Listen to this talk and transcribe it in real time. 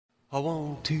A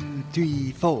 1, 2,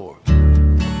 3, 4.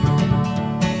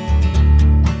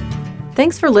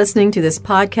 Thanks for listening to this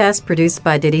podcast produced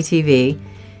by Diddy TV.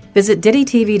 Visit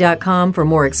DiddyTV.com for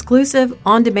more exclusive,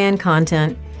 on-demand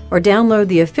content, or download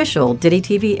the official Diddy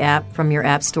TV app from your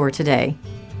app store today.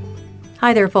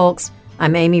 Hi there, folks.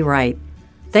 I'm Amy Wright.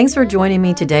 Thanks for joining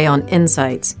me today on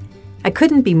Insights. I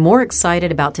couldn't be more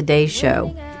excited about today's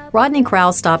show. Rodney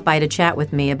Crowell stopped by to chat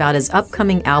with me about his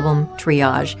upcoming album,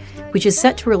 Triage, which is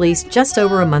set to release just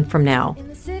over a month from now.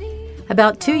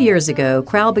 About 2 years ago,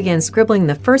 Crowell began scribbling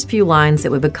the first few lines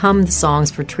that would become the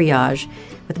songs for Triage,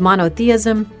 with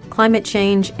monotheism, climate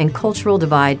change, and cultural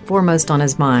divide foremost on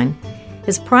his mind.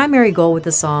 His primary goal with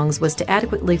the songs was to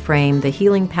adequately frame the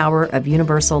healing power of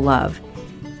universal love.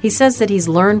 He says that he's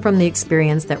learned from the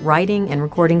experience that writing and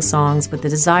recording songs with the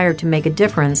desire to make a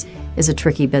difference is a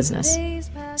tricky business.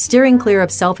 Steering clear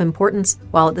of self-importance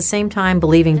while at the same time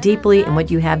believing deeply in what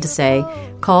you have to say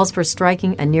calls for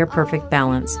striking a near-perfect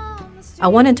balance. I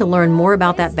wanted to learn more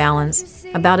about that balance,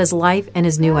 about his life and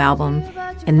his new album,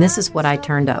 and this is what I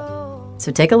turned up.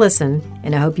 So take a listen,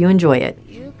 and I hope you enjoy it.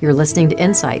 You're listening to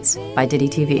Insights by Diddy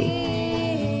TV.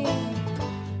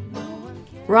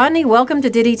 Rodney, welcome to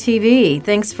Diddy TV.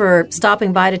 Thanks for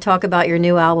stopping by to talk about your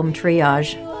new album,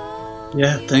 Triage.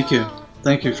 Yeah, thank you.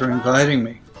 Thank you for inviting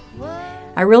me.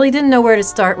 I really didn't know where to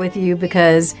start with you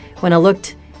because when I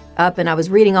looked up and I was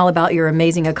reading all about your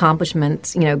amazing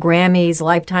accomplishments, Grammys,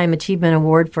 Lifetime Achievement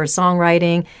Award for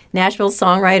Songwriting, Nashville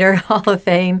Songwriter Hall of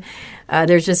Fame.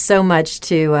 There's just so much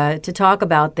to talk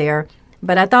about there.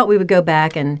 But I thought we would go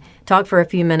back and talk for a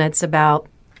few minutes about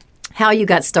how you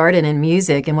got started in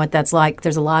music and what that's like.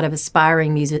 There's a lot of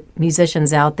aspiring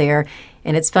musicians out there,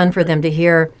 and it's fun for them to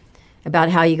hear about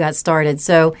how you got started.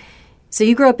 So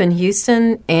you grew up in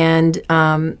Houston, and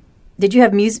did you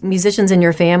have musicians in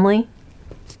your family?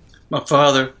 My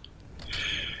father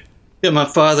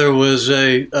was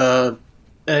a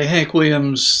Hank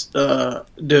Williams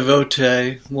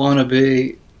devotee,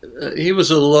 wannabe. He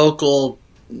was a local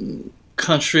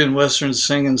country and western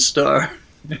singing star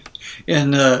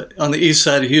on the east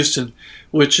side of Houston,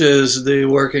 which is the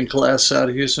working class side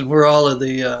of Houston, where all of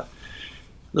the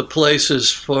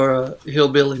places for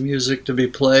hillbilly music to be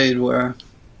played were.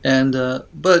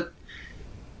 But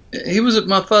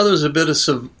my father was a bit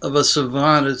of a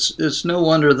savant. It's no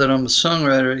wonder that I'm a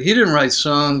songwriter. He didn't write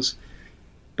songs,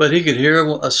 but he could hear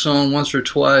a song once or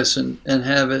twice and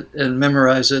have it and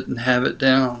memorize it and have it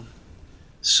down.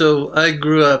 So I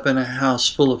grew up in a house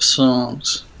full of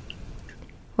songs.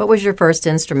 What was your first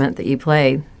instrument that you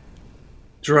played?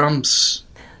 Drums.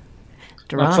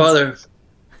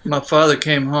 My father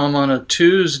came home on a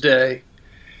Tuesday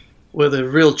with a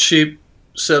real cheap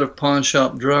set of pawn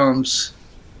shop drums,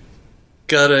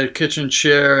 got a kitchen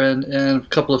chair and a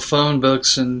couple of phone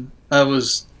books, and I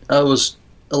was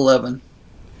 11,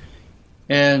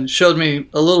 and showed me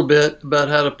a little bit about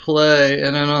how to play.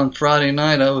 And then on Friday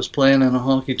night, I was playing in a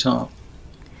honky tonk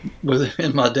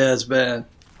in my dad's band,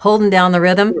 holding down the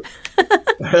rhythm.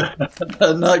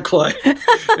 Not quite.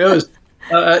 It was,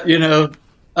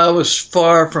 I was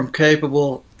far from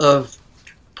capable of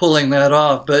pulling that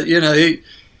off. But,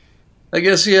 I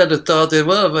guess he had the thought that,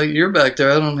 well, if you're back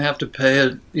there, I don't have to pay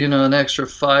an extra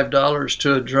 $5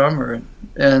 to a drummer.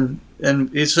 And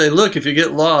he'd say, look, if you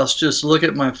get lost, just look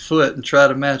at my foot and try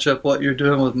to match up what you're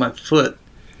doing with my foot.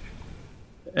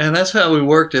 And that's how we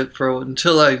worked it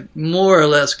until I more or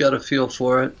less got a feel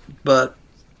for it. But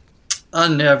I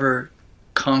never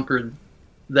conquered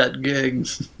that gig.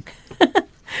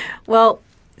 Well,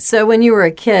 so when you were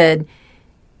a kid,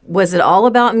 was it all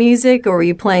about music, or were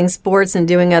you playing sports and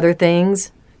doing other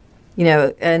things?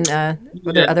 Were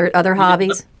there other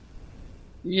hobbies?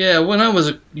 Yeah, when I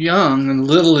was young and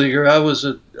little leaguer, I was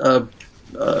a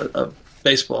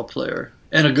baseball player,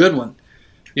 and a good one.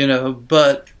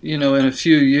 But in a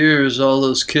few years, all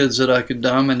those kids that I could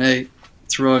dominate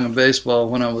throwing a baseball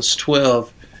when I was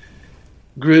 12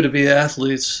 grew to be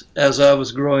athletes as I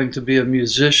was growing to be a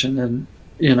musician, and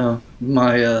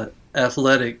my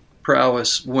athletic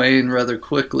prowess waned rather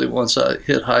quickly once I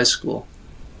hit high school.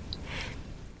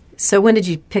 So when did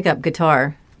you pick up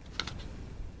guitar?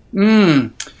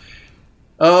 Along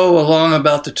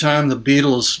about the time the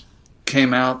Beatles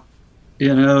came out,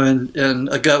 and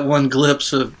I got one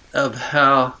glimpse of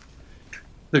how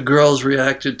the girls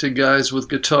reacted to guys with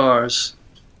guitars,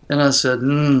 and I said,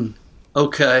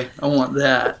 okay, I want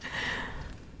that.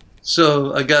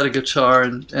 So I got a guitar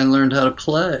and learned how to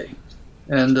play,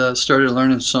 and started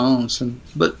learning songs.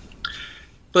 But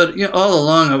all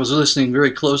along I was listening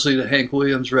very closely to Hank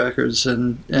Williams records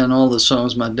and all the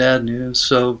songs my dad knew.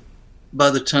 So by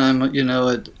the time,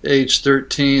 at age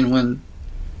 13, when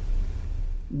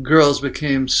girls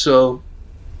became so,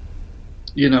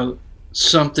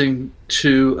 something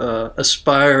to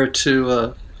aspire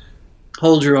to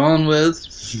hold your own with.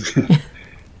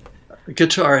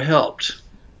 Guitar helped,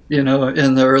 in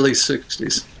the early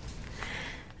 60s.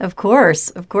 Of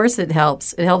course it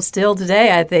helps. It helps still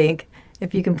today, I think,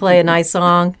 if you can play a nice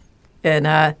song and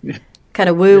kind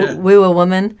of woo a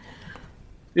woman.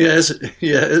 Yes,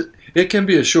 it can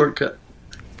be a shortcut.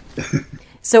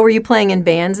 So were you playing in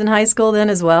bands in high school then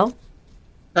as well?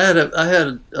 I had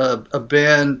a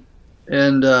band,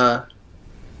 and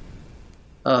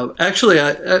actually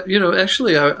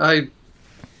I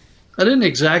didn't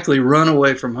exactly run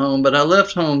away from home, but I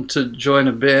left home to join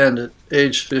a band at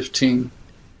age 15,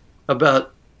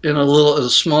 about in a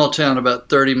small town about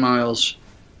 30 miles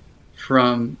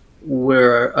from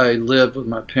where I lived with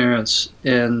my parents,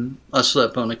 and I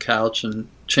slept on a couch and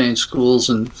changed schools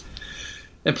and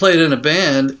played in a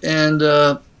band, and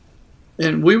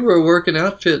we were a working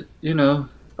outfit.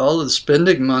 All the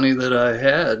spending money that I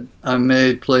had, I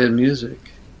made playing music.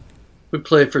 We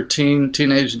played for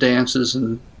teenage dances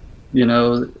and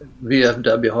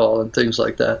VFW Hall and things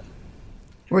like that.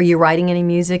 Were you writing any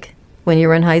music when you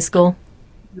were in high school?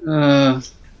 I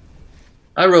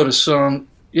wrote a song.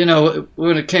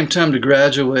 When it came time to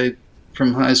graduate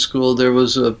from high school, there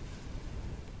was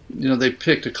they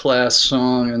picked a class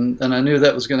song, and I knew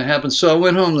that was going to happen. So I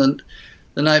went home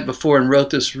the night before and wrote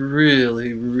this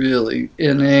really, really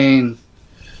inane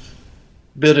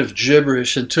bit of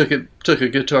gibberish, and took a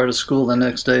guitar to school the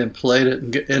next day and played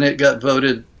it, and it got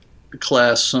voted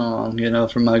class song,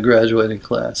 from my graduating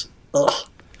class. Ugh.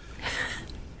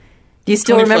 Do you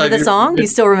still remember the song? Do you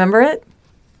still remember it?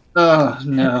 Oh,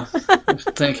 no.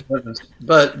 Thank heavens.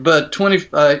 But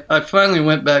I finally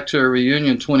went back to a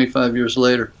reunion 25 years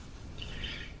later.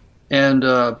 And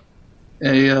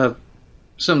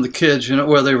some of the kids,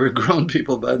 they were grown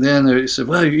people by then, they said,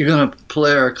 well, you're going to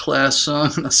play our class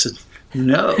song? And I said,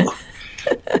 no.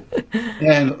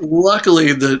 And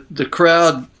luckily, the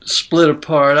crowd split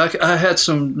apart. I had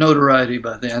some notoriety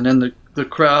by then, and the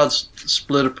crowd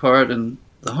split apart, and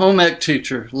the home ec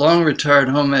teacher, long retired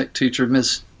home ec teacher,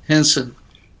 Miss Henson,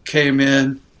 came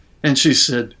in, and she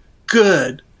said,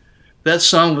 good. That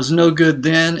song was no good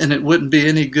then, and it wouldn't be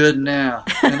any good now.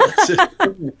 And I said,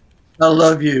 I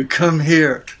love you. Come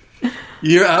here.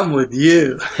 I'm with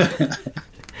you.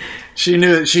 She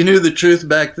knew the truth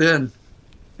back then.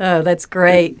 Oh, that's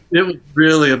great. It was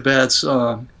really a bad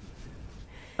song.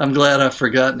 I'm glad I've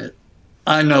forgotten it.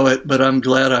 I know it, but I'm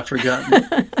glad I've forgotten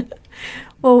it.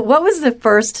 Well, what was the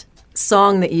first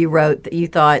song that you wrote that you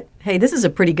thought, hey, this is a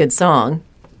pretty good song?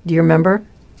 Do you remember?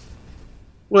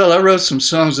 Well, I wrote some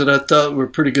songs that I thought were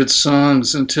pretty good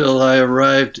songs until I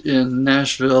arrived in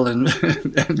Nashville and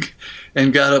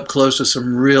got up close to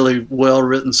some really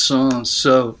well-written songs.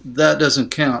 So that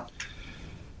doesn't count.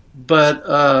 But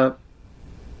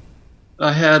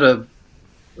I had a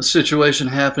situation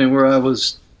happening where I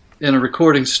was in a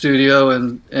recording studio,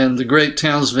 and the great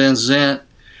Townes Van Zandt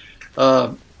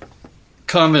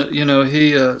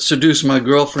he seduced my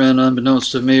girlfriend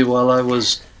unbeknownst to me while I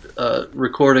was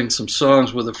recording some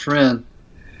songs with a friend.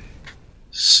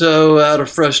 So out of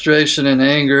frustration and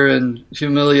anger and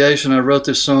humiliation, I wrote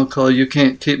this song called "You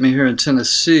Can't Keep Me Here in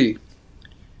Tennessee."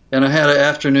 And I had an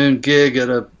afternoon gig at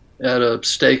a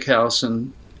steakhouse,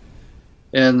 and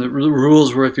the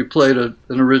rules were if you played an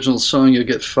original song, you'd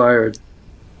get fired.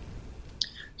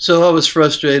 So I was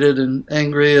frustrated and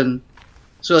angry, and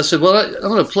so I said, well, I'm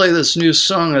going to play this new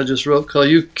song I just wrote called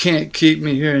 "You Can't Keep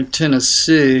Me Here in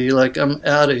Tennessee," like I'm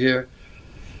out of here.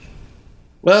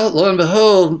 Well, lo and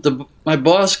behold, my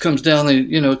boss comes down,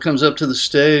 comes up to the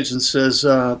stage and says,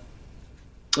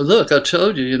 look, I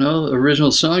told you,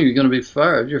 original song, you're going to be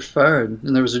fired. You're fired.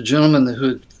 And there was a gentleman who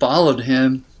had followed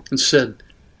him and said,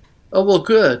 oh, well,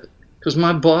 good, because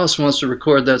my boss wants to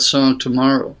record that song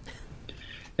tomorrow.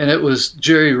 And it was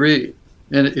Jerry Reed.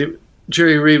 And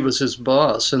Jerry Reed was his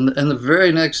boss. And the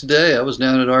very next day, I was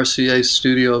down at RCA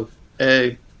Studio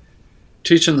A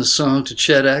teaching the song to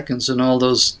Chet Atkins and all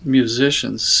those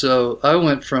musicians. So I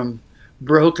went from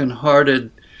broken-hearted,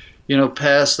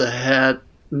 pass the hat,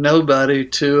 nobody,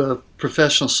 to a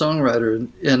professional songwriter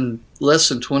in less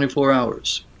than 24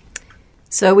 hours.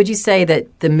 So would you say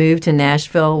that the move to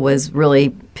Nashville was really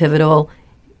pivotal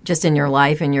just in your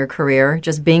life and your career,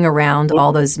 just being around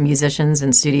all those musicians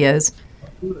and studios?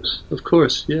 Of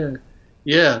course, yeah.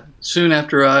 Yeah, soon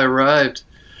after I arrived,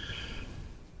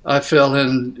 I fell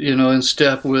in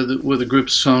step with a group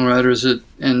of songwriters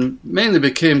and mainly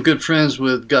became good friends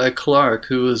with Guy Clark,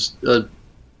 who was a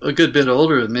good bit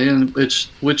older than me, and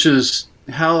which is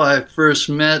how I first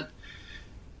met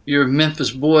your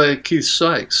Memphis boy, Keith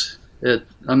Sykes.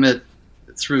 I met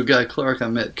through Guy Clark. I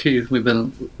met Keith. We've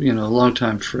been,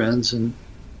 longtime friends, and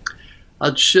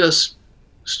I just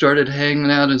started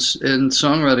hanging out in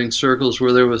songwriting circles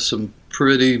where there was some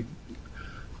pretty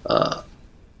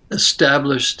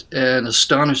established and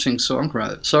astonishing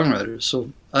songwriters.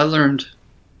 So I learned.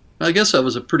 I guess I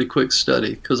was a pretty quick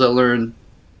study because I learned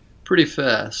pretty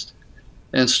fast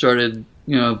and started,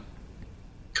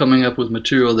 coming up with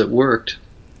material that worked.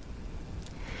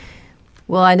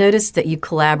 Well, I noticed that you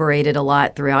collaborated a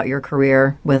lot throughout your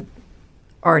career with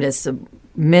artists,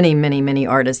 many, many, many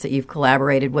artists that you've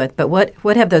collaborated with. But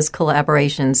what have those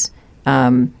collaborations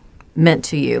meant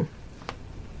to you?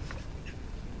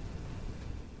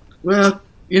 Well,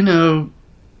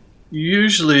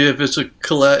 usually if it's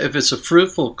a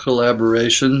fruitful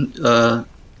collaboration,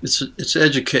 it's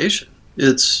education.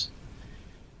 It's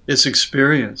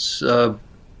experience.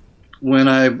 When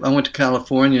I went to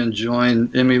California and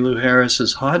joined Emmylou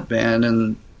Harris's hot band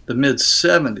in the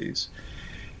mid-'70s,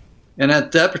 and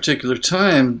at that particular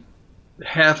time,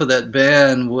 half of that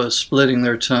band was splitting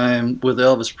their time with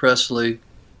Elvis Presley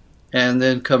and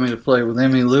then coming to play with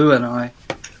Emmylou and I.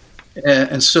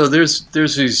 And so there's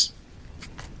these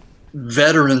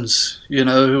veterans,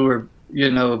 who are,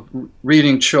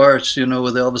 reading charts, with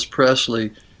Elvis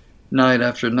Presley night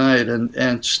after night,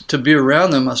 and to be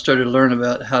around them, I started to learn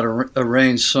about how to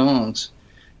arrange songs,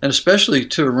 and especially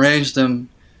to arrange them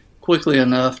quickly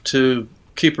enough to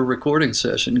keep a recording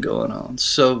session going on.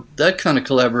 So that kind of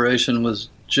collaboration was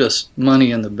just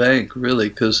money in the bank, really,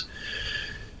 because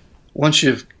once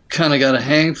you've kind of got a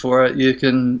hang for it, you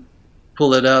can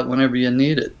pull it out whenever you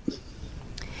need it.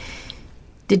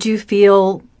 Did you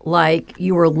feel like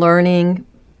you were learning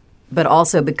but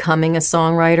also becoming a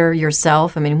songwriter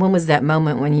yourself? I mean, when was that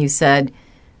moment when you said,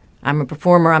 I'm a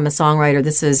performer, I'm a songwriter,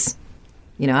 this is,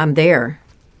 I'm there?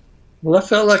 Well, I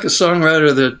felt like a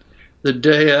songwriter the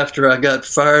day after I got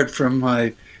fired from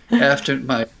my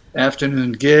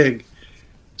afternoon gig,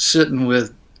 sitting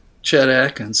with Chet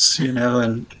Atkins,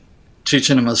 and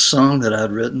teaching him a song that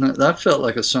I'd written. I felt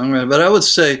like a songwriter. But I would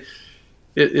say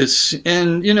it's,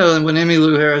 and when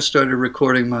Emmylou Harris started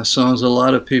recording my songs, a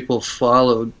lot of people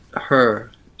followed her.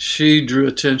 She drew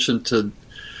attention to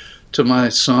my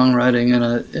songwriting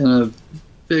in a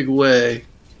big way.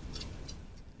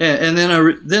 And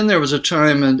then there was a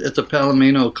time at the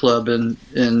Palomino Club in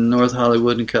North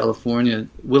Hollywood in California.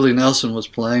 Willie Nelson was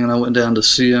playing, and I went down to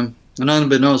see him. And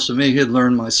unbeknownst to me, he had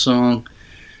learned my song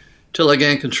till I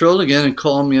gained control again and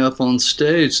called me up on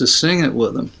stage to sing it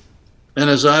with him. And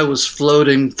as I was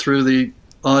floating through the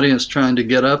audience trying to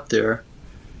get up there,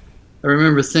 I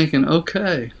remember thinking,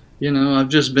 okay, I've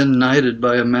just been knighted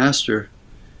by a master.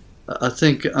 I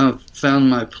think I've found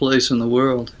my place in the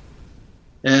world.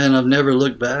 And I've never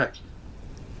looked back.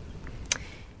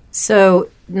 So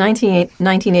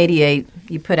 1988,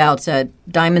 you put out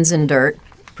Diamonds and Dirt,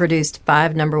 produced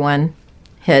 5 #1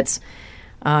 hits.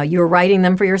 You were writing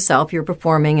them for yourself. You were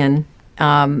performing,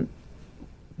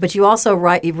 but you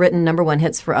also you've written #1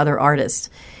 hits for other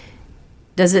artists.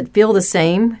 Does it feel the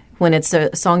same when it's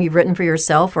a song you've written for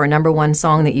yourself or a #1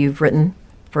 song that you've written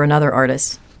for another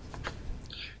artist?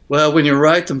 Well, when you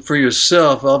write them for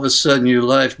yourself, all of a sudden your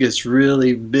life gets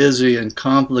really busy and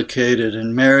complicated,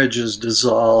 and marriages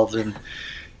dissolve, and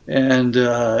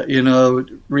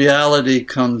reality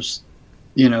comes,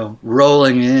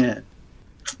 rolling in.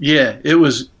 Yeah, it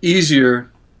was easier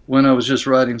when I was just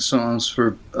writing songs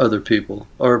for other people.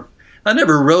 Or I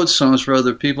never wrote songs for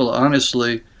other people,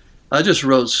 honestly. I just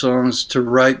wrote songs to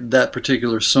write that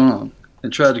particular song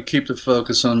and tried to keep the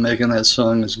focus on making that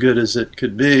song as good as it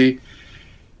could be.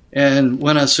 And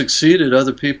when I succeeded,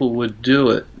 other people would do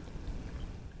it.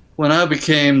 When I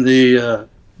became the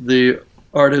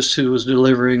artist who was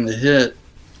delivering the hit,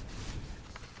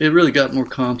 it really got more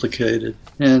complicated.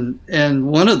 And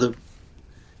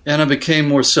I became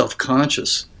more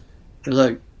self-conscious. It's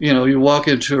like, you walk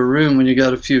into a room when you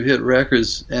got a few hit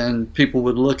records and people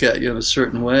would look at you in a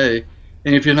certain way.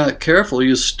 And if you're not careful,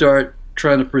 you start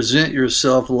trying to present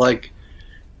yourself like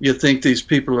you think these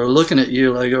people are looking at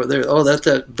you like, that's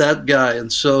that guy.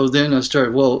 And so then I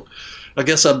started, well, I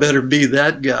guess I better be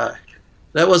that guy.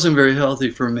 That wasn't very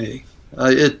healthy for me.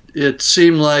 It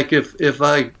seemed like if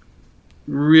I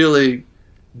really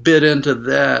bit into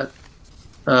that,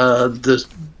 the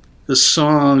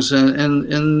songs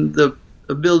and the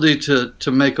ability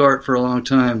to make art for a long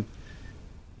time,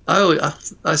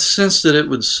 I sensed that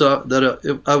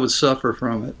I would suffer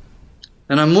from it,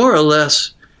 and I more or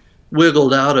less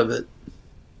wiggled out of it.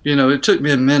 It took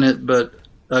me a minute, but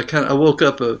I woke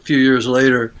up a few years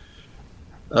later,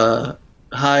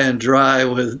 high and dry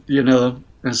with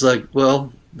And it's like,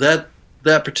 well, that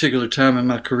particular time in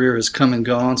my career has come and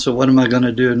gone, so what am I going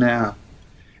to do now?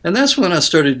 And that's when I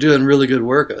started doing really good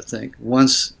work, I think,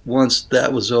 once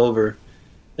that was over.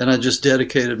 And I just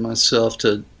dedicated myself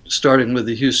to starting with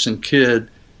the Houston Kid,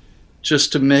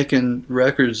 just to making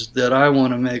records that I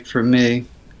want to make for me,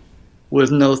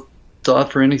 with no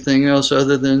thought for anything else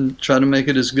other than try to make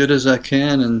it as good as I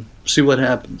can and see what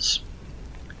happens.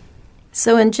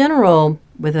 So in general,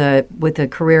 with a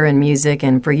career in music,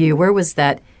 and for you, where was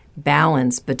that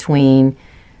balance between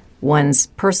one's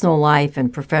personal life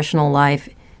and professional life?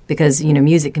 Because,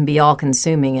 music can be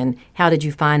all-consuming, and how did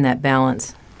you find that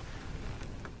balance?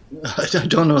 I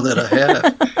don't know that I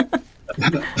have.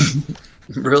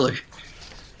 Really.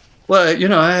 Well,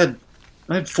 I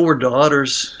had 4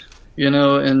 daughters,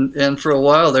 and for a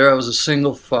while there I was a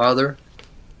single father.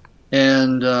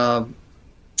 And in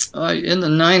the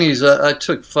 90s, I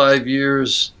took 5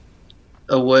 years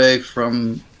away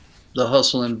from the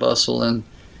hustle and bustle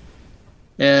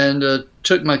and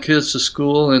took my kids to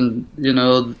school, and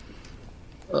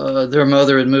their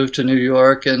mother had moved to New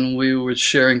York, and we were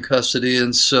sharing custody,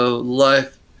 and so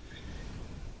life.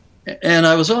 And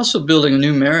I was also building a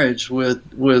new marriage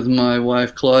with my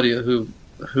wife Claudia, who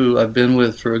I've been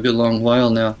with for a good long while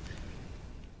now,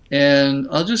 and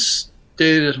I just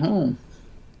stayed at home,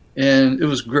 and it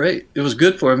was great. It was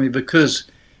good for me because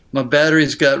my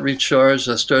batteries got recharged.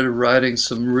 I started writing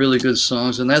some really good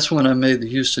songs, and that's when I made the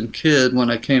Houston Kid,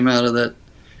 when I came out of that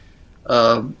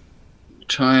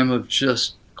time of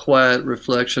just quiet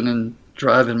reflection and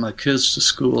driving my kids to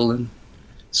school and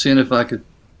seeing if I could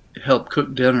help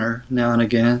cook dinner now and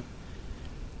again.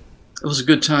 It was a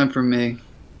good time for me.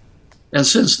 And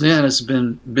since then, it's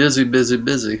been busy, busy,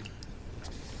 busy.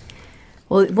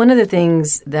 Well, one of the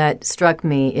things that struck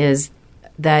me is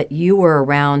that you were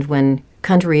around when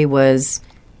country was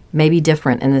maybe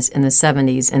different in the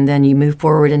 70s, and then you moved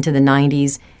forward into the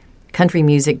 90s. Country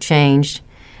music changed.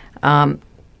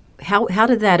 How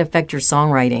did that affect your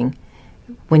songwriting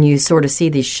when you sort of see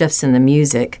these shifts in the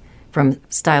music from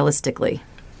stylistically?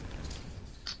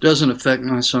 Doesn't affect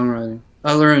my songwriting.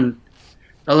 I learned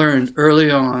early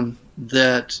on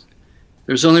that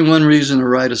there's only one reason to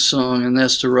write a song, and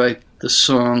that's to write the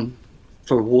song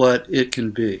for what it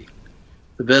can be,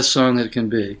 the best song that it can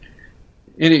be.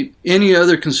 Any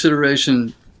other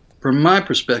consideration, from my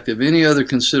perspective, any other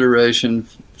consideration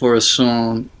for a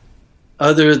song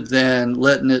other than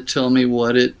letting it tell me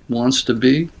what it wants to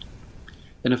be,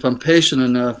 and if I'm patient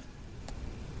enough,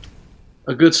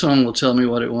 a good song will tell me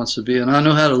what it wants to be, and I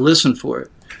know how to listen for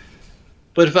it.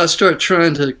 But if I start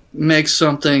trying to make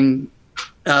something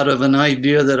out of an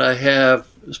idea that I have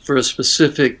for a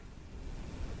specific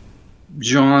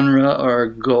genre or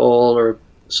goal or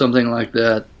something like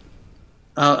that,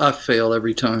 I fail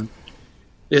every time.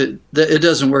 It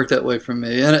doesn't work that way for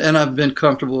me, and I've been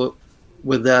comfortable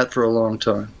with that for a long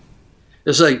time.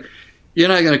 It's like, you're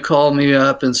not going to call me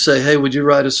up and say, hey, would you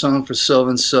write a song for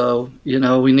so-and-so?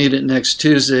 We need it next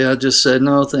Tuesday. I just said,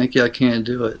 no, thank you, I can't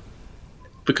do it.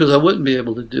 Because I wouldn't be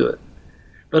able to do it.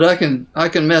 But I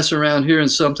can mess around here and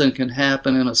something can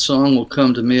happen and a song will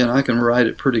come to me and I can write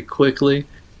it pretty quickly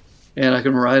and I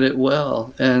can write it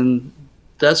well. And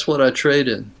that's what I trade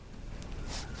in.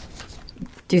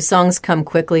 Do songs come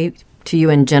quickly to you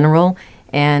in general?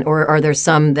 Or are there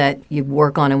some that you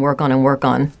work on and work on and work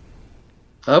on?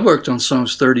 I've worked on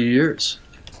songs 30 years.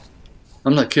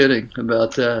 I'm not kidding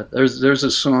about that. There's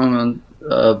a song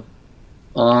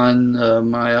on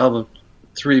my album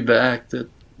 3 Back that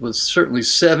was certainly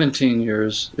 17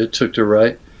 years it took to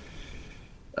write.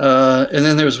 And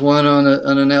then there's one on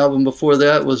an album before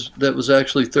that was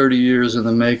actually 30 years in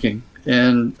the making.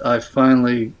 And I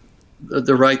finally,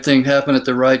 the right thing happened at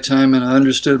the right time, and I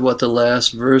understood what the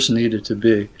last verse needed to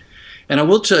be. And I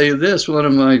will tell you this, one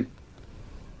of my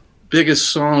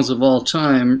biggest songs of all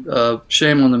time,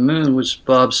 Shame on the Moon, which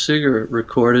Bob Seger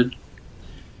recorded.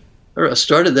 I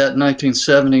started that in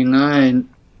 1979.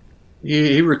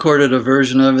 He recorded a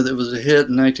version of it that was a hit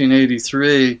in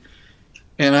 1983,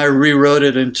 and I rewrote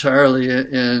it entirely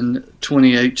in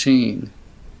 2018.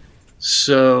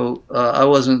 So I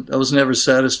was never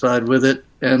satisfied with it,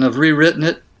 and I've rewritten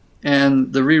it,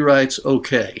 and the rewrite's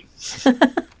okay. So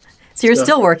you're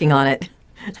still working on it.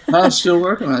 I'm still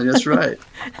working on it. That's right.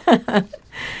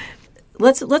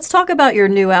 Let's talk about your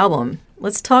new album.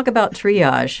 Let's talk about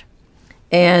Triage.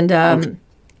 And okay.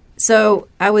 So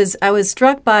I was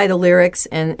struck by the lyrics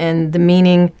and the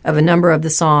meaning of a number of the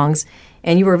songs,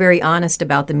 and you were very honest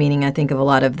about the meaning, I think, of a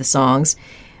lot of the songs.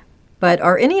 But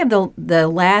are any of the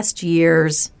last few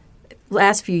years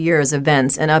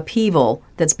events and upheaval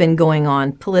that's been going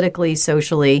on politically,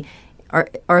 socially,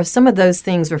 Are some of those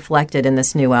things reflected in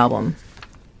this new album?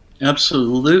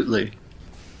 Absolutely.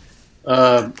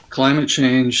 Climate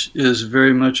change is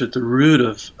very much at the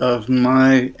root of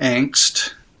my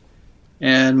angst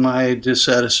and my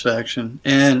dissatisfaction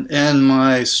and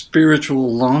my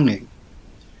spiritual longing.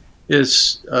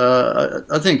 It's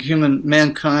I think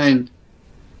mankind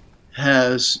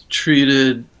has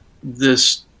treated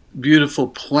this beautiful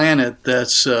planet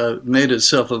that's made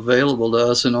itself available to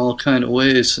us in all kind of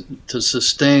ways to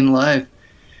sustain life.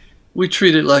 We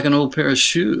treat it like an old pair of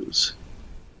shoes,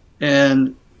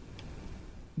 and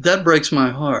that breaks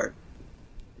my heart.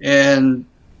 And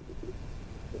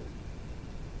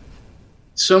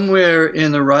somewhere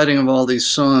in the writing of all these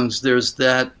songs, there's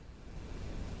that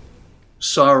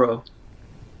sorrow.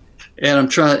 And I'm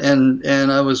trying,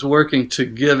 and I was working to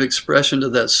give expression to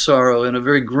that sorrow in a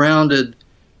very grounded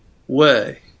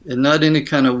way, and not any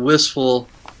kind of wistful,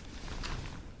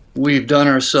 we've done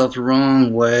ourselves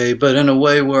wrong way, but in a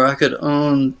way where I could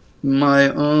own my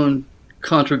own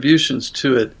contributions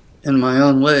to it in my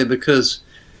own way, because,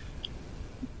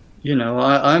 you know,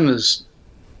 I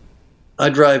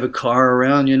drive a car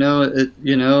around, the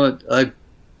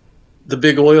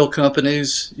big oil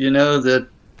companies, that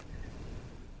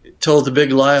told the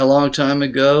big lie a long time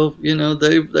ago,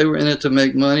 they were in it to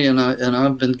make money, and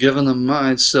I've been giving them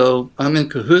mine, so I'm in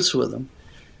cahoots with them.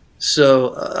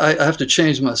 So I have to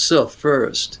change myself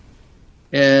first.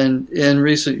 And in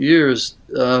recent years,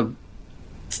 I've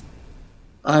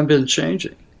been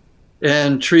changing.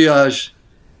 And Triage,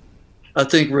 I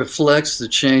think, reflects the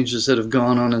changes that have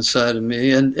gone on inside of me.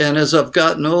 And as I've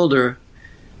gotten older,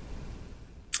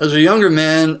 as a younger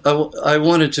man, I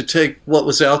wanted to take what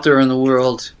was out there in the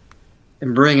world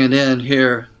and bring it in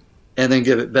here and then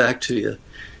give it back to you.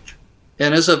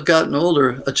 And as I've gotten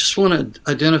older, I just want to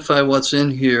identify what's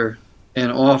in here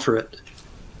and offer it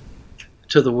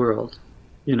to the world.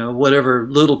 Whatever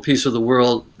little piece of the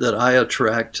world that I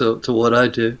attract to what I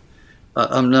do.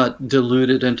 I'm not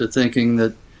deluded into thinking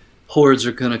that hordes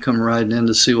are going to come riding in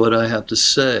to see what I have to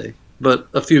say. But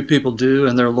a few people do,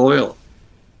 and they're loyal.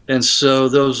 And so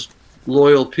those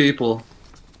loyal people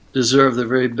deserve the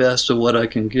very best of what I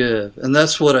can give. And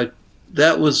that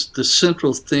was the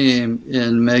central theme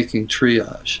in making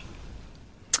Triage.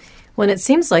 Well, it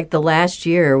seems like the last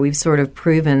year we've sort of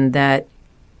proven that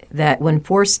when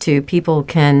forced to, people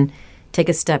can take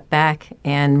a step back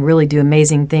and really do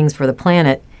amazing things for the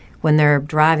planet when they're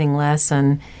driving less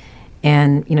and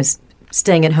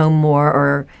staying at home more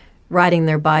or riding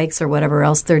their bikes or whatever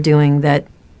else they're doing that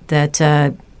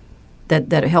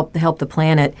help the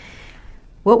planet.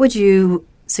 What would you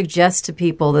suggest to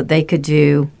people that they could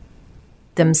do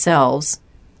themselves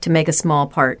to make a small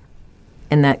part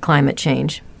in that climate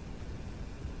change?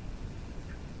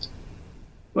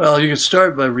 Well, you could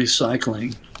start by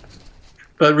recycling,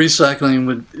 but recycling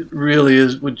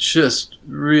would just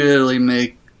really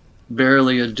make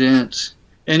barely a dent,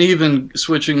 and even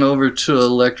switching over to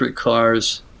electric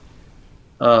cars,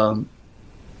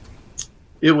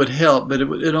 it would help, but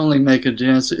it only make a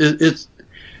dent. It's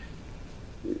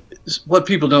what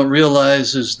people don't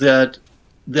realize is that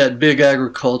big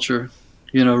agriculture,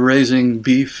 raising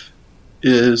beef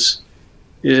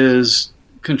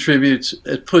contributes,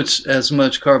 it puts as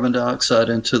much carbon dioxide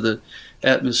into the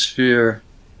atmosphere.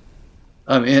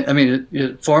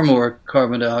 Far more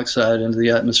carbon dioxide into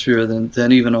the atmosphere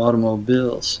than even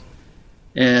automobiles.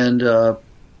 And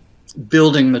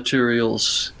building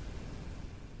materials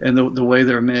and the way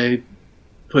they're made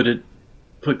put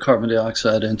carbon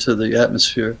dioxide into the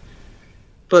atmosphere.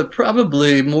 But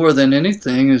probably more than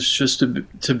anything is just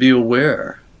to be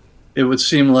aware. It would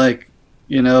seem like,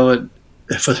 herd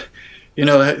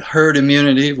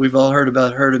immunity. We've all heard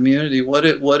about herd immunity. What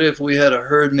if we had a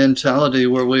herd mentality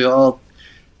where we all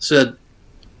said,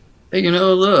 hey,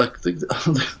 look,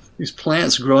 these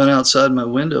plants growing outside my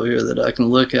window here that I can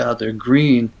look out, they're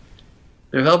green.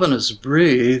 They're helping us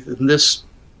breathe, and this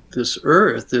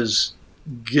earth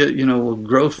will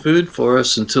grow food for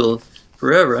us until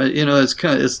forever.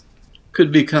 It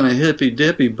could be kind of hippy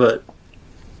dippy, but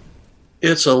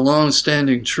it's a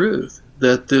long-standing truth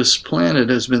that this planet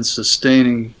has been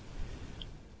sustaining.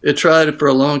 It tried for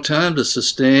a long time to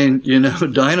sustain,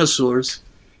 dinosaurs.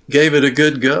 Gave it a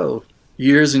good go,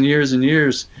 years and years and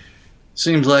years.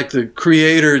 Seems like the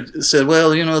creator said, well,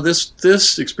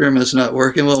 this experiment's not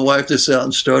working. We'll wipe this out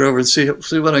and start over and see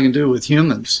what I can do with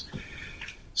humans.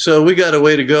 So we got a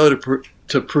way to go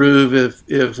to prove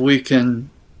if we can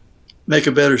make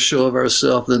a better show of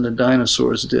ourselves than the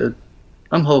dinosaurs did.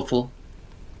 I'm hopeful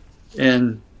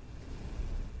and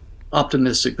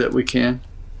optimistic that we can.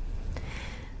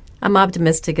 I'm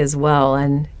optimistic as well,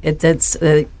 and it's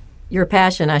your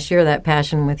passion. I share that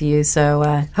passion with you.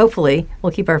 So hopefully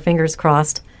we'll keep our fingers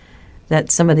crossed that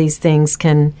some of these things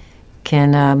can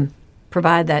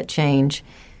provide that change.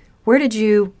 Where did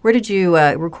you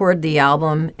record the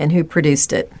album, and who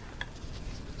produced it?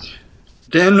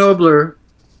 Dan Knobler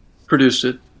produced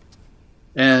it,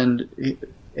 and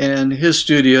his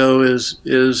studio is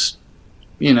a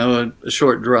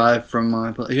short drive from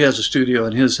mine. He has a studio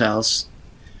in his house,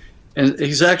 and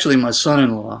he's actually my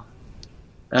son-in-law,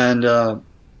 and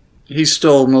he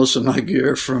stole most of my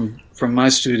gear from my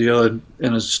studio and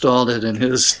installed it in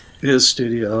his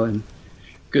studio. And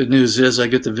good news is I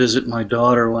get to visit my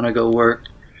daughter when I go work.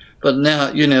 But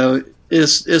now,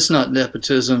 it's not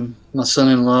nepotism. My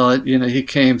son-in-law, he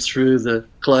came through the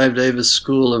Clive Davis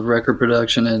School of Record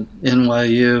Production at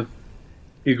NYU.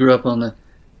 He grew up on the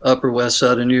Upper West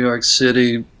Side of New York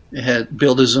City. Had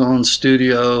built his own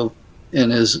studio in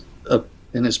his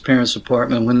parents'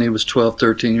 apartment when he was 12,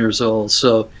 13 years old.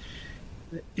 So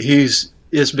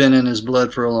it's been in his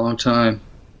blood for a long time.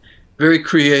 Very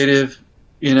creative,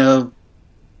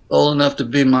 old enough to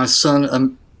be my son.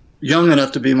 I'm young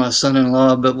enough to be my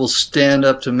son-in-law, but will stand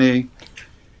up to me.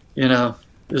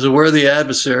 Is a worthy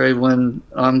adversary when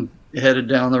I'm headed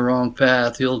down the wrong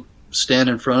path. He'll stand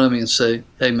in front of me and say,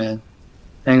 "Hey, man,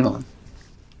 hang on,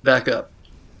 back up."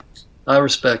 I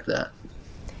respect that.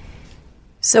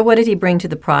 So what did he bring to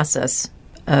the process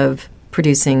of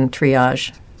producing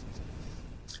Triage?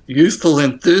 Youthful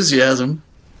enthusiasm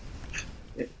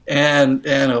and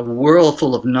a world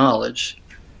full of knowledge,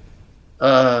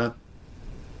 a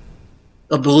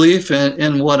belief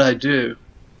in what I do,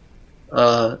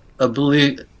 a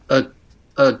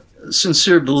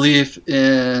sincere belief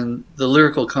in the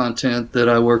lyrical content that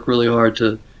I work really hard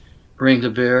to bring to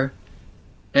bear,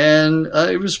 and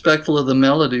respectful of the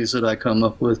melodies that I come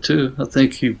up with too. I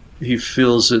think he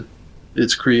feels that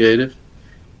it's creative,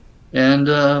 and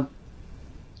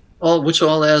which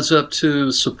all adds up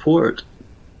to support.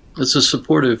 It's a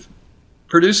supportive.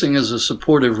 Producing is a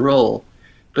supportive role,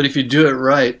 but if you do it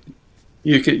right,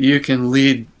 you can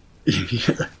lead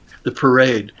the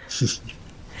parade.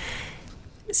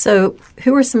 So,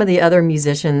 who are some of the other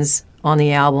musicians on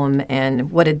the album,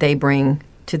 and what did they bring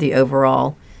to the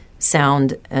overall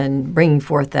sound and bringing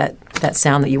forth that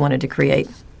sound that you wanted to create?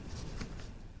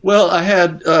 Well, I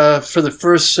had for the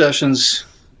first sessions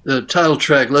the title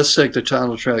track. Let's take the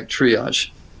title track,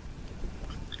 Triage,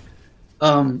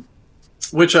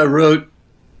 which I wrote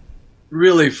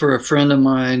really for a friend of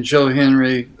mine, Joe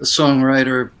Henry, a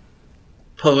songwriter,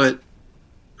 poet,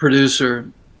 producer,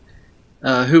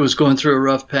 who was going through a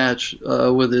rough patch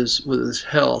with his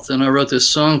health, and I wrote this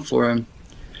song for him.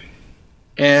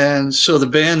 And so the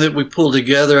band that we pulled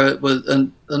together was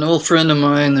an old friend of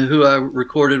mine who I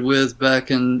recorded with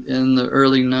back in the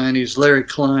early 90s, Larry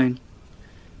Klein,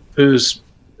 who's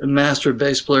a master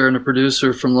bass player and a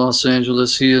producer from Los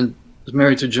Angeles. He was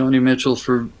married to Joni Mitchell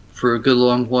for a good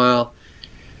long while.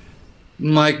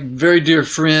 My very dear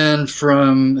friend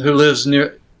who lives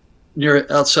near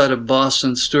outside of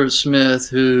Boston, Stuart Smith,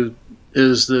 who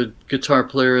is the guitar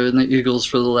player in the Eagles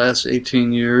for the last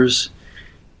 18 years.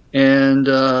 And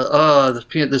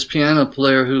this piano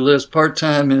player who lives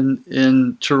part-time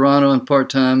in Toronto and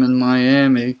part-time in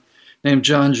Miami, named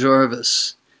John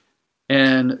Jarvis,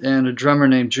 and a drummer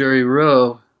named Jerry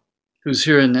Rowe, who's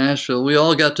here in Nashville. We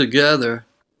all got together,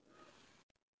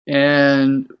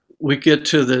 and we get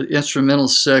to the instrumental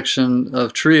section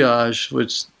of Triage,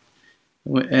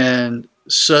 and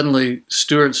suddenly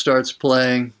Stuart starts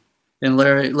playing, and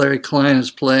Larry Klein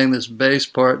is playing this bass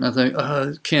part, and I think,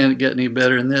 it can't get any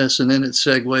better than this. And then it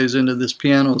segues into this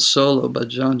piano solo by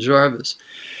John Jarvis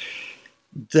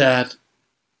that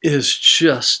was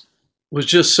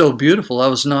just so beautiful. I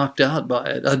was knocked out by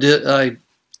it.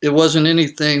 It wasn't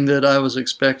anything that I was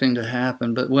expecting to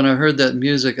happen, but when I heard that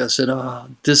music, I said,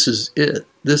 this is it.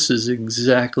 This is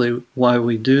exactly why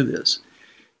we do this.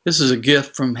 This is a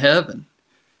gift from heaven.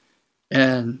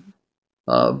 And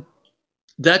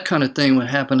that kind of thing would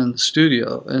happen in the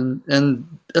studio,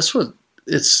 and that's what,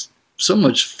 it's so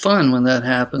much fun when that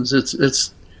happens.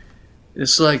 It's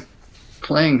like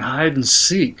playing hide and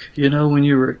seek, when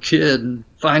you were a kid and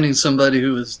finding somebody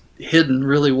who was hidden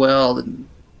really well and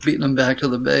beating them back to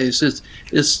the bass.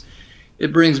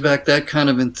 It brings back that kind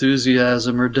of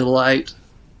enthusiasm or delight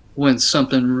when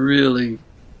something really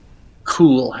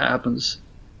cool happens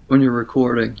when you're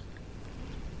recording.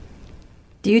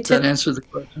 Does that answer the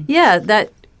question? Yeah,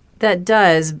 that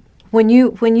does. When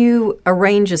you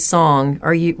arrange a song,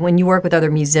 when you work with other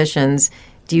musicians,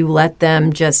 do you let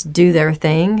them just do their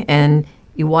thing and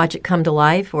you watch it come to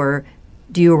life, or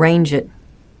do you arrange it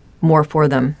more for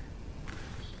them?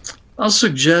 I'll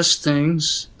suggest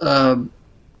things. There'll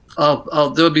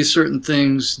be certain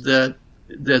things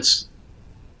that's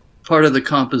part of the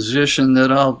composition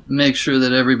that I'll make sure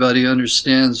that everybody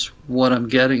understands what I'm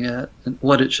getting at and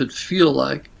what it should feel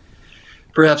like,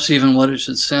 perhaps even what it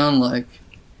should sound like.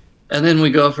 And then we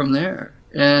go from there.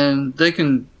 And they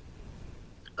can,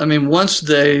 I mean, once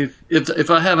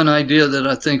if I have an idea that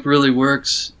I think really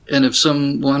works, and if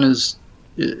someone is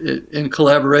in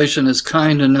collaboration is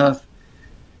kind enough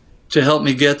to help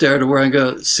me get there to where I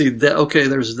go, see that, okay,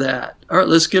 there's that. All right,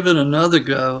 let's give it another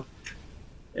go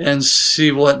and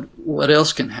see what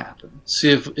else can happen.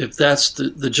 See if that's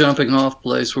the jumping off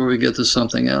place where we get to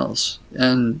something else.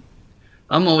 And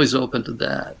I'm always open to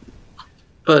that.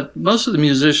 But most of the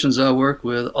musicians I work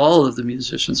with, all of the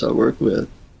musicians I work with,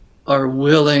 are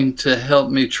willing to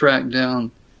help me track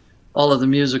down all of the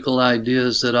musical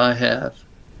ideas that I have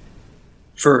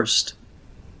first.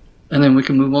 And then we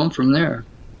can move on from there.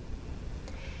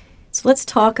 So let's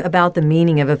talk about the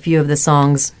meaning of a few of the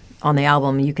songs on the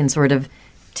album. You can sort of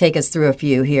take us through a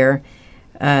few here.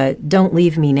 Don't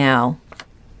Leave Me Now.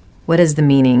 What is the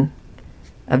meaning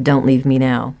of Don't Leave Me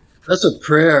Now? That's a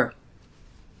prayer.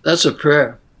 That's a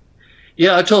prayer.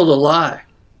 Yeah, I told a lie.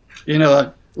 You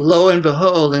know, lo and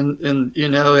behold, and you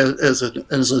know, as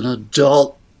an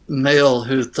adult male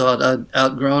who thought I'd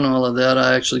outgrown all of that,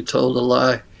 I actually told a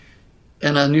lie.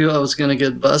 And I knew I was going to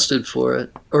get busted for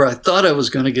it, or I thought I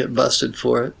was going to get busted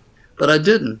for it, but I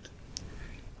didn't.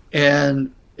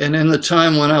 And in the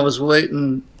time when I was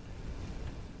waiting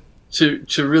to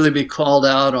really be called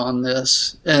out on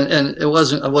this, and I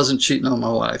wasn't cheating on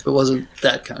my wife. It wasn't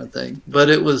that kind of thing, but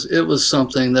it was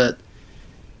something that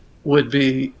would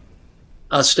be,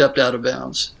 I stepped out of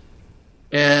bounds,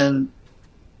 and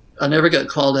I never got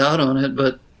called out on it.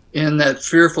 But in that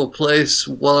fearful place,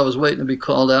 while I was waiting to be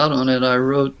called out on it, I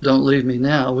wrote "Don't Leave Me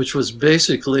Now," which was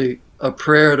basically a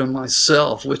prayer to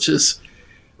myself, which is,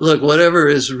 look, whatever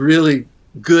is really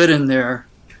good in there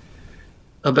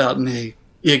about me,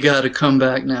 you got to come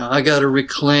back now. I got to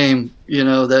reclaim, you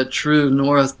know, that true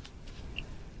north,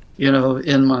 you know,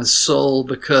 in my soul,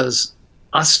 because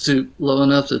I stooped low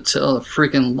enough to tell a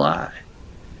freaking lie.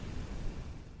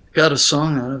 Got a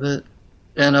song out of it,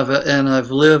 and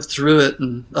I've lived through it,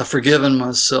 and I've forgiven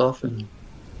myself, and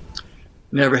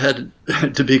never had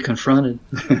to be confronted.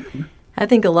 I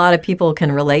think a lot of people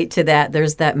can relate to that.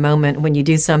 There's that moment when you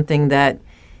do something that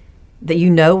you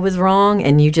know was wrong,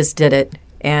 and you just did it,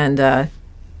 and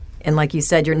like you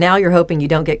said, you're hoping you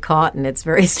don't get caught, and it's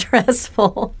very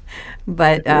stressful.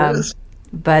 But yeah,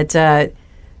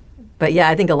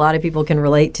 I think a lot of people can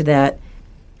relate to that.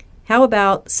 How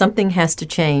about Something Has to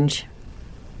Change?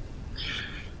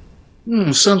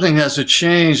 Something Has to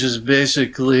Change is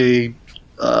basically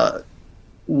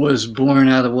was born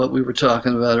out of what we were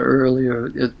talking about earlier,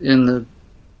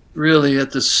 really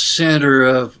at the center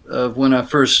of when I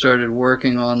first started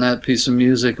working on that piece of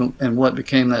music and what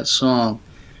became that song.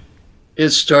 It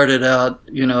started out,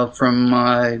 you know, from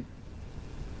my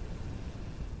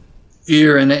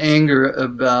fear and anger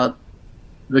about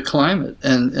the climate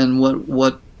and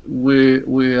what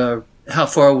we are, how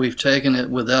far we've taken it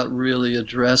without really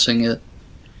addressing it.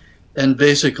 And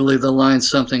basically the line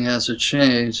 "Something Has to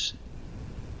Change,"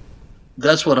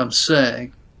 that's what I'm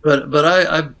saying. But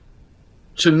I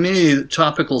to me,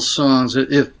 topical songs,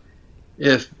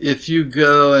 if you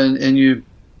go and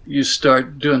you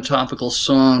start doing topical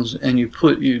songs and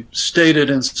you state it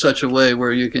in such a way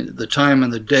where you can, the time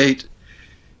and the date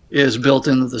is built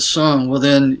into the song, well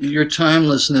then your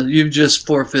timelessness, you've just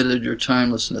forfeited your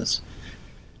timelessness.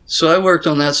 So I worked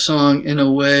on that song in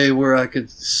a way where I could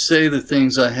say the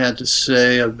things I had to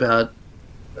say about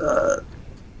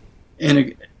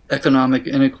economic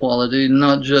inequality,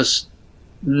 not just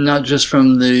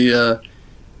from the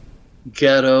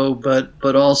ghetto,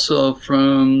 but also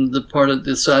from the part of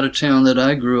the side of town that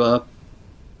I grew up.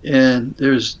 And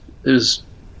there's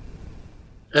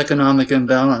economic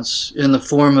imbalance in the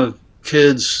form of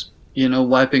kids, you know,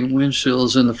 wiping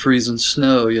windshields in the freezing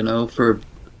snow, you know, for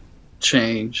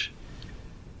change,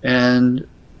 and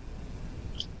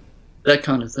that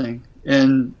kind of thing.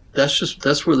 And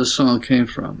that's where the song came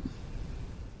from.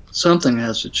 Something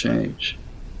has to change.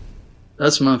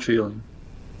 That's my feeling.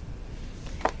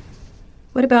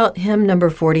 What about hymn number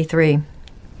 43?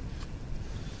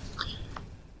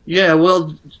 Yeah,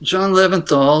 well, John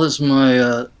Leventhal is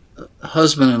my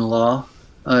husband-in-law.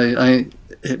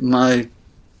 My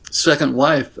second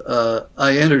wife,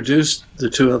 I introduced the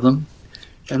two of them,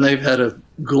 and they've had a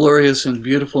glorious and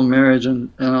beautiful marriage,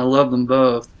 and I love them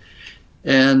both.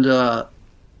 And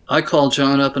I called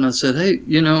John up and I said, hey,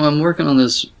 you know, I'm working on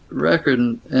this record,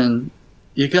 and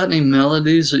you got any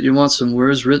melodies that you want some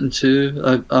words written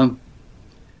to?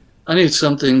 I need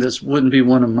something that wouldn't be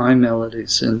one of my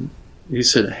melodies. And he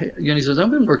said, hey, he says,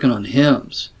 I've been working on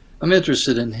hymns. I'm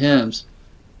interested in hymns.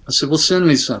 I said, well, send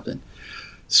me something.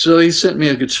 So he sent me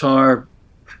a guitar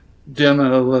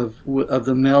demo of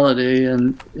the melody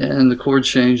and the chord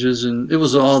changes, and it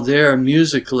was all there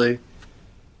musically.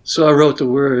 So I wrote the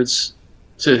words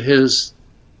to his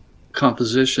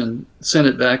composition, sent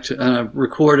it back to, and I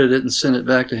recorded it and sent it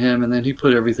back to him, and then he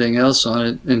put everything else on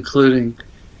it, including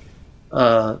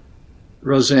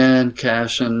Roseanne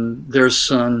Cash and their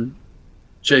son,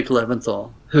 Jake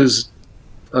Leventhal, who's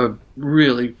a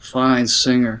really fine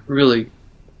singer, really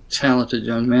talented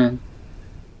young man.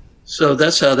 So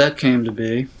that's how that came to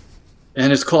be.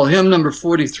 And it's called hymn number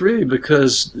 43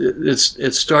 because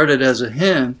it started as a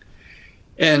hymn.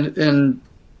 And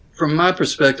from my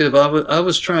perspective, I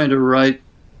was trying to write,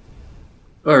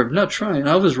 or not trying,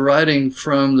 I was writing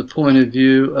from the point of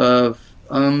view of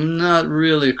I'm not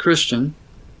really a Christian.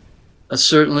 I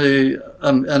certainly,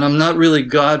 and I'm not really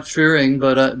God-fearing,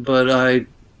 but I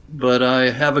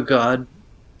have a God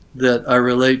that I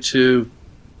relate to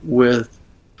with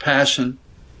passion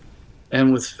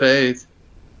and with faith.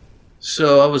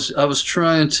 So I was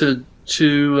trying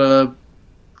to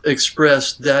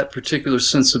express that particular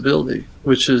sensibility,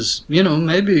 which is,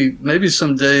 maybe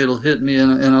someday it'll hit me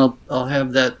and I'll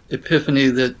have that epiphany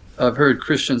that I've heard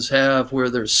Christians have where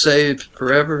they're saved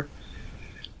forever.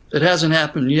 It hasn't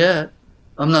happened yet.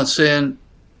 I'm not saying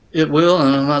it will,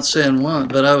 and I'm not saying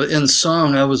won't, but in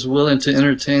song I was willing to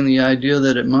entertain the idea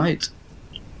that it might.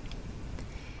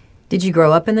 Did you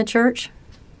grow up in the church?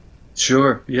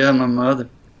 Sure. Yeah, my mother.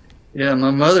 Yeah,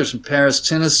 my mother's from Paris,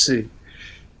 Tennessee.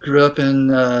 Grew up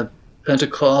in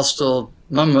Pentecostal.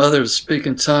 My mother was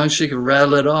speaking tongues. She could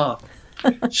rattle it off.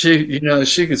 She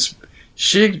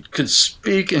could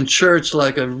speak in church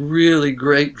like a really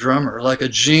great drummer, like a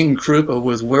Gene Krupa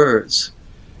with words.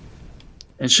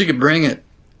 And she could bring it.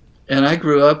 And I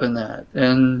grew up in that.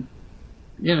 And,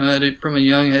 from a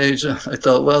young age, I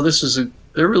thought, well,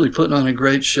 they're really putting on a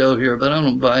great show here, but I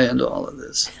don't buy into all of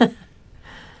this.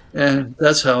 And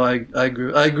that's how I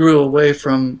grew. I grew away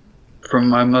from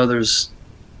my mother's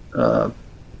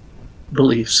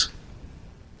beliefs.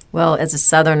 Well, as a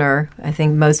Southerner, I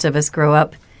think most of us grow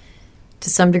up to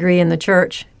some degree in the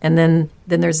church, and then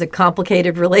there's a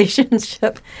complicated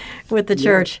relationship with the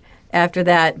church after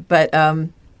that. But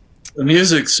the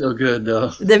music's so good,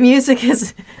 though. The music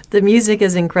is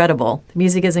incredible. The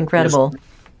music is incredible, yes.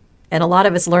 And a lot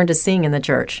of us learn to sing in the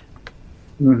church.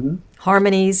 Mm-hmm.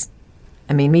 Harmonies.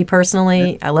 I mean, me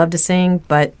personally, I love to sing,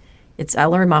 but I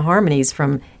learned my harmonies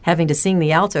from having to sing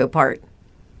the alto part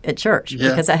at church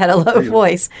because I had a low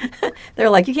voice. They're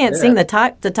like, you can't sing the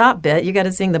top bit. You got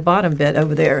to sing the bottom bit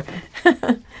over there.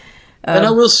 And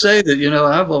I will say that,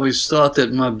 I've always thought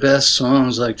that my best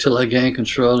songs, like Till I Gain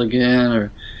Control Again,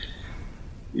 or,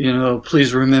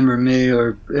 Please Remember Me,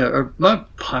 or my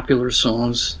popular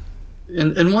songs,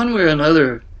 in one way or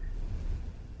another,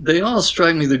 they all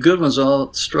strike me, the good ones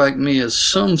all strike me as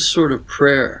some sort of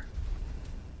prayer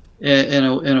in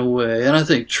a way. And I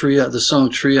think the song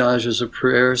Triage is a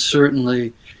prayer.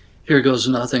 Certainly Here Goes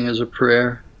Nothing is a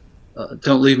prayer.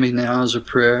 Don't Leave Me Now is a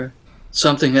prayer.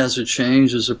 Something Has to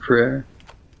Change is a prayer.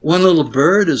 One Little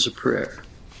Bird is a prayer.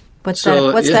 What's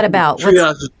that about?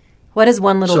 What is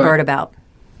One Little Bird about?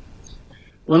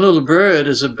 One Little Bird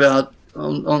is about,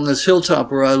 on this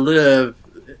hilltop where I live,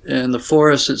 and the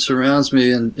forest that surrounds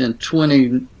me in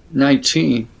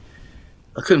 2019,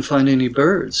 I couldn't find any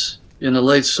birds. In the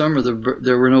late summer,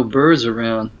 there were no birds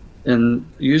around, and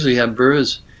usually have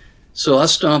birds. So I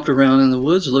stomped around in the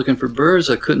woods looking for birds.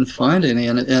 I couldn't find any,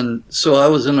 and so I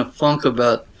was in a funk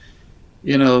about,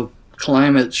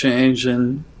 climate change,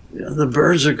 and the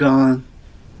birds are gone.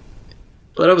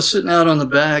 But I was sitting out on the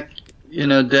back,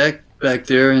 deck back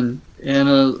there, and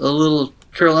a little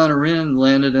Carolina wren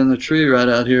landed in the tree right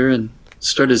out here and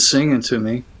started singing to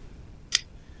me.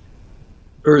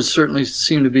 Birds certainly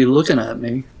seemed to be looking at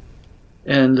me.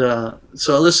 And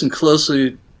so I listened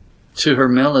closely to her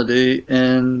melody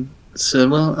and said,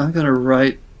 well, I'm going to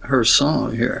write her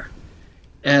song here.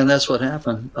 And that's what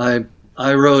happened. I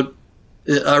wrote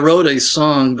a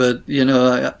song, but,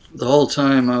 the whole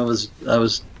time I was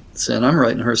saying, I'm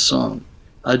writing her song.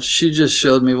 She just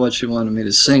showed me what she wanted me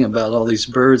to sing about, all these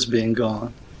birds being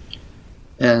gone.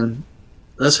 And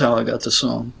that's how I got the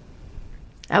song.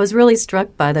 I was really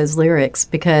struck by those lyrics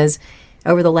because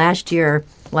over the last year,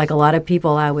 like a lot of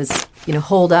people, I was,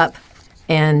 holed up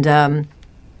and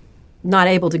not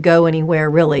able to go anywhere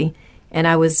really. And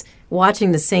I was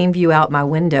watching the same view out my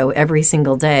window every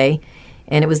single day.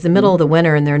 And it was the middle of the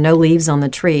winter, and there are no leaves on the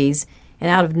trees. And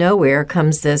out of nowhere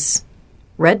comes this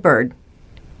redbird.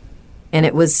 And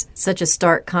it was such a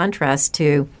stark contrast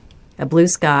to a blue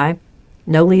sky,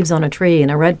 no leaves on a tree,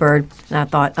 and a redbird. And I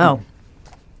thought, oh,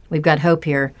 we've got hope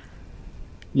here.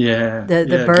 Yeah.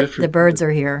 The birds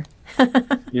are here.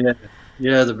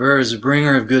 Yeah, the birds, the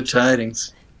bringer of good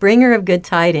tidings. Bringer of good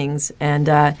tidings. And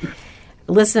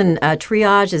listen,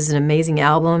 Triage is an amazing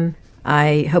album.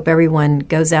 I hope everyone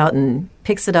goes out and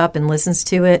picks it up and listens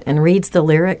to it and reads the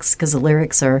lyrics, because the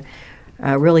lyrics are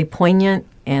really poignant.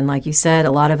 And like you said,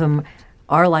 a lot of them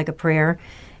are like a prayer.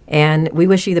 And we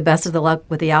wish you the best of the luck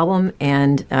with the album,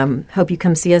 and hope you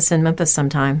come see us in Memphis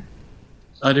sometime.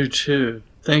 I do too.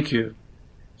 Thank you.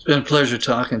 It's been a pleasure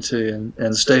talking to you,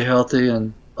 and stay healthy,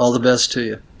 and all the best to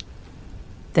you.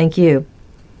 Thank you.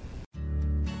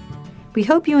 We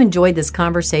hope you enjoyed this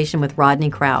conversation with Rodney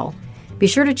Crowell. Be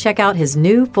sure to check out his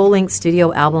new full-length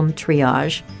studio album,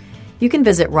 Triage. You can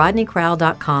visit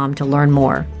rodneycrowell.com to learn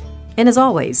more. And as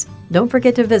always, don't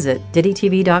forget to visit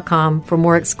DiddyTV.com for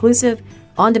more exclusive,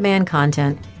 on-demand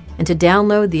content and to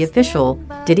download the official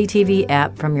Diddy TV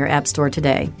app from your app store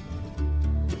today.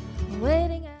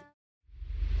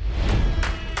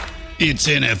 It's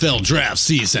NFL draft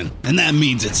season, and that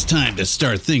means it's time to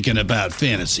start thinking about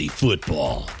fantasy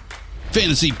football.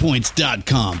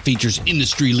 FantasyPoints.com features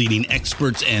industry-leading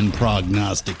experts and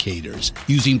prognosticators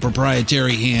using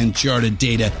proprietary hand-charted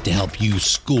data to help you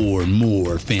score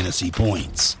more fantasy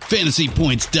points.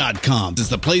 FantasyPoints.com is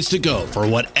the place to go for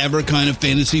whatever kind of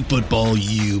fantasy football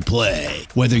you play.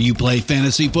 Whether you play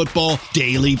fantasy football,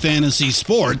 daily fantasy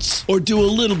sports, or do a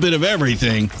little bit of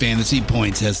everything, Fantasy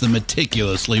Points has the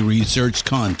meticulously researched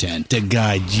content to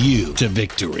guide you to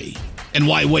victory. And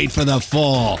why wait for the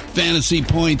fall? Fantasy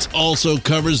Points also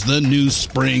covers the new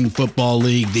spring football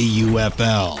league, the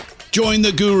UFL. Join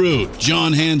the guru,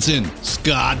 John Hansen,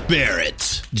 Scott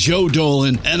Barrett, Joe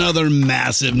Dolan, and other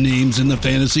massive names in the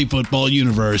fantasy football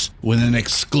universe with an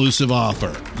exclusive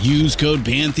offer. Use code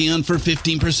Pantheon for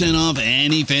 15% off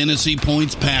any Fantasy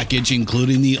Points package,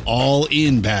 including the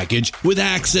all-in package, with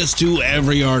access to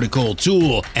every article,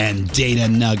 tool, and data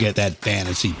nugget that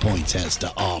Fantasy Points has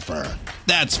to offer.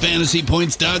 That's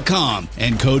FantasyPoints.com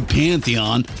and code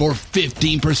Pantheon for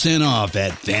 15% off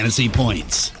at Fantasy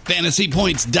Points.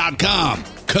 FantasyPoints.com,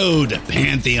 code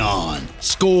Pantheon.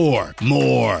 Score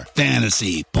more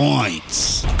fantasy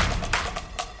points.